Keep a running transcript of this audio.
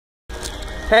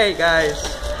Hey guys,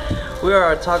 we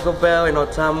are at Taco Bell in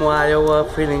Otamo, Iowa,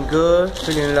 feeling good,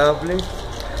 feeling lovely.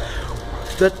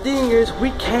 The thing is,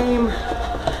 we came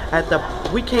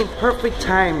perfect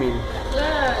timing. Look,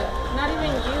 not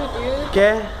even you, dude.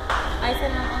 Okay? I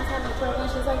said my mom's having trouble.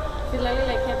 She's like, she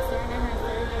literally like kept staring at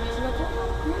her and she's like,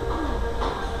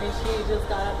 and she just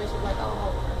got up and she's like,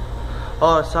 oh.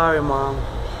 Oh, sorry, Mom.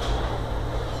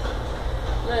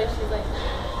 Look, she's like,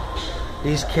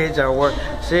 These kids are work.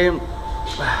 See,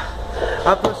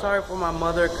 I feel sorry for my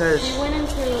mother because she went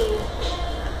into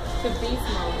beast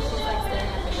mode. She's like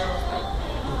staring at the girls like,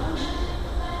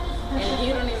 and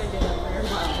you don't even do that for your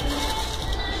mom.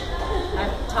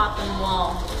 I've taught them well.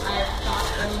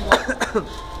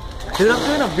 Dude, I'm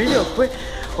doing a video quick.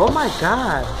 Oh my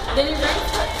god. Then you're ready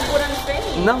to what I'm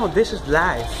saying. No, this is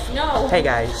live. No. Hey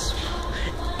guys.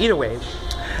 Either way,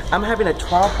 I'm having a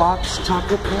 12-box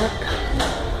taco pack.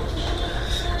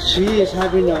 She is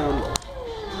having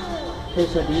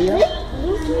quesadilla.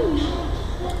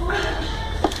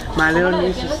 My little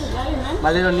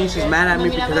niece is mad at me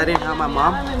because I didn't have my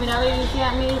mom.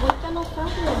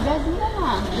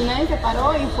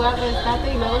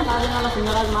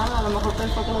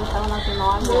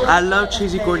 I love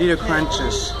cheesy gordita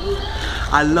crunches.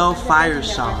 I love fire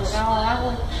sauce. I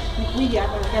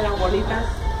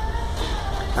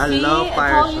love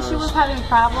fire sauce. She was having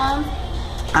problems.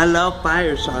 I love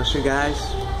fire sauce, you guys.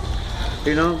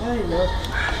 You know?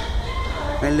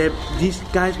 And these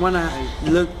guys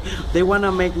they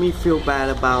wanna make me feel bad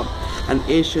about an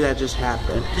issue that just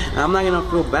happened. I'm not gonna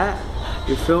feel bad.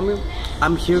 You feel me?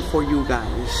 I'm here for you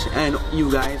guys and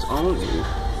you guys only.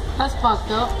 That's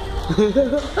fucked up.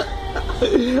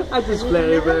 I just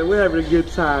play it, man. We're having a good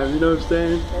time. You know what I'm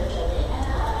saying?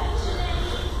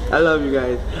 I love you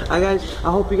guys. I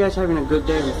hope you guys are having a good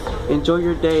day. Enjoy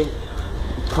your day.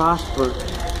 Prosper.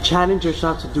 Challenge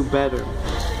yourself to do better.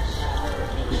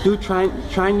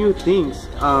 Try new things.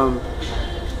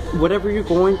 Whatever you're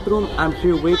going through, I'm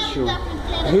here with you.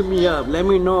 Hit me up. Let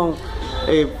me know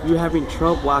if you're having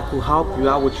trouble. I could help you.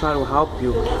 I will try to help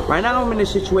you. Right now, I'm in a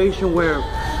situation where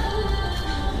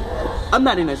I'm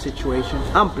not in a situation.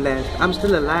 I'm blessed. I'm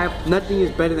still alive. Nothing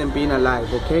is better than being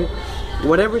alive. Okay.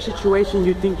 Whatever situation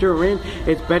you think you're in,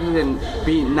 it's better than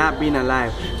not being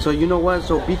alive. So you know what?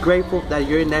 So be grateful that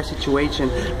you're in that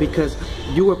situation because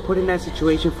you were put in that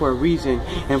situation for a reason.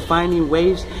 And finding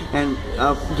ways and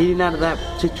getting out of that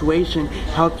situation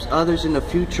helps others in the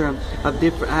future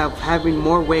of having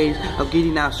more ways of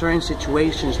getting out of certain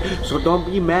situations. So don't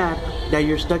be mad that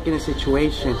you're stuck in a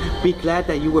situation. Be glad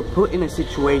that you were put in a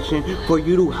situation for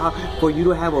you to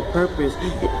have a purpose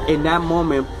in that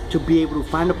moment, to be able to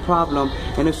find a problem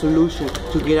and a solution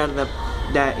to get out of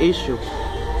that issue.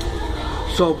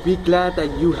 So be glad that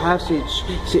you have such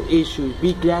issues.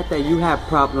 Be glad that you have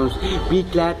problems. Be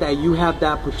glad that you have the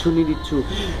opportunity to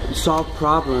solve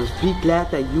problems. Be glad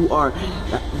that you are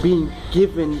being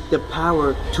given the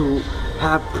power to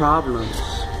have problems.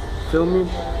 Feel me?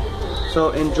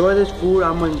 So enjoy this food.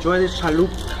 I'm gonna enjoy this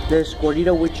chalup, this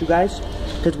gordita with you guys.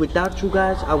 Because without you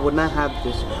guys, I would not have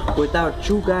this. Without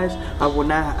you guys, I would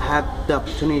not have the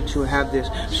opportunity to have this.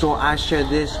 So I share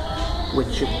this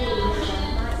with you.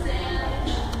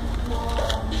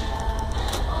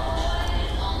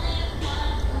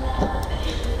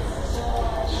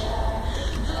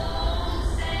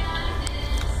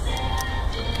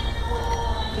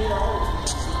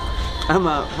 I'm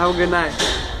out. Have a good night.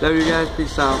 Love you guys.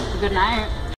 Peace out. Good night.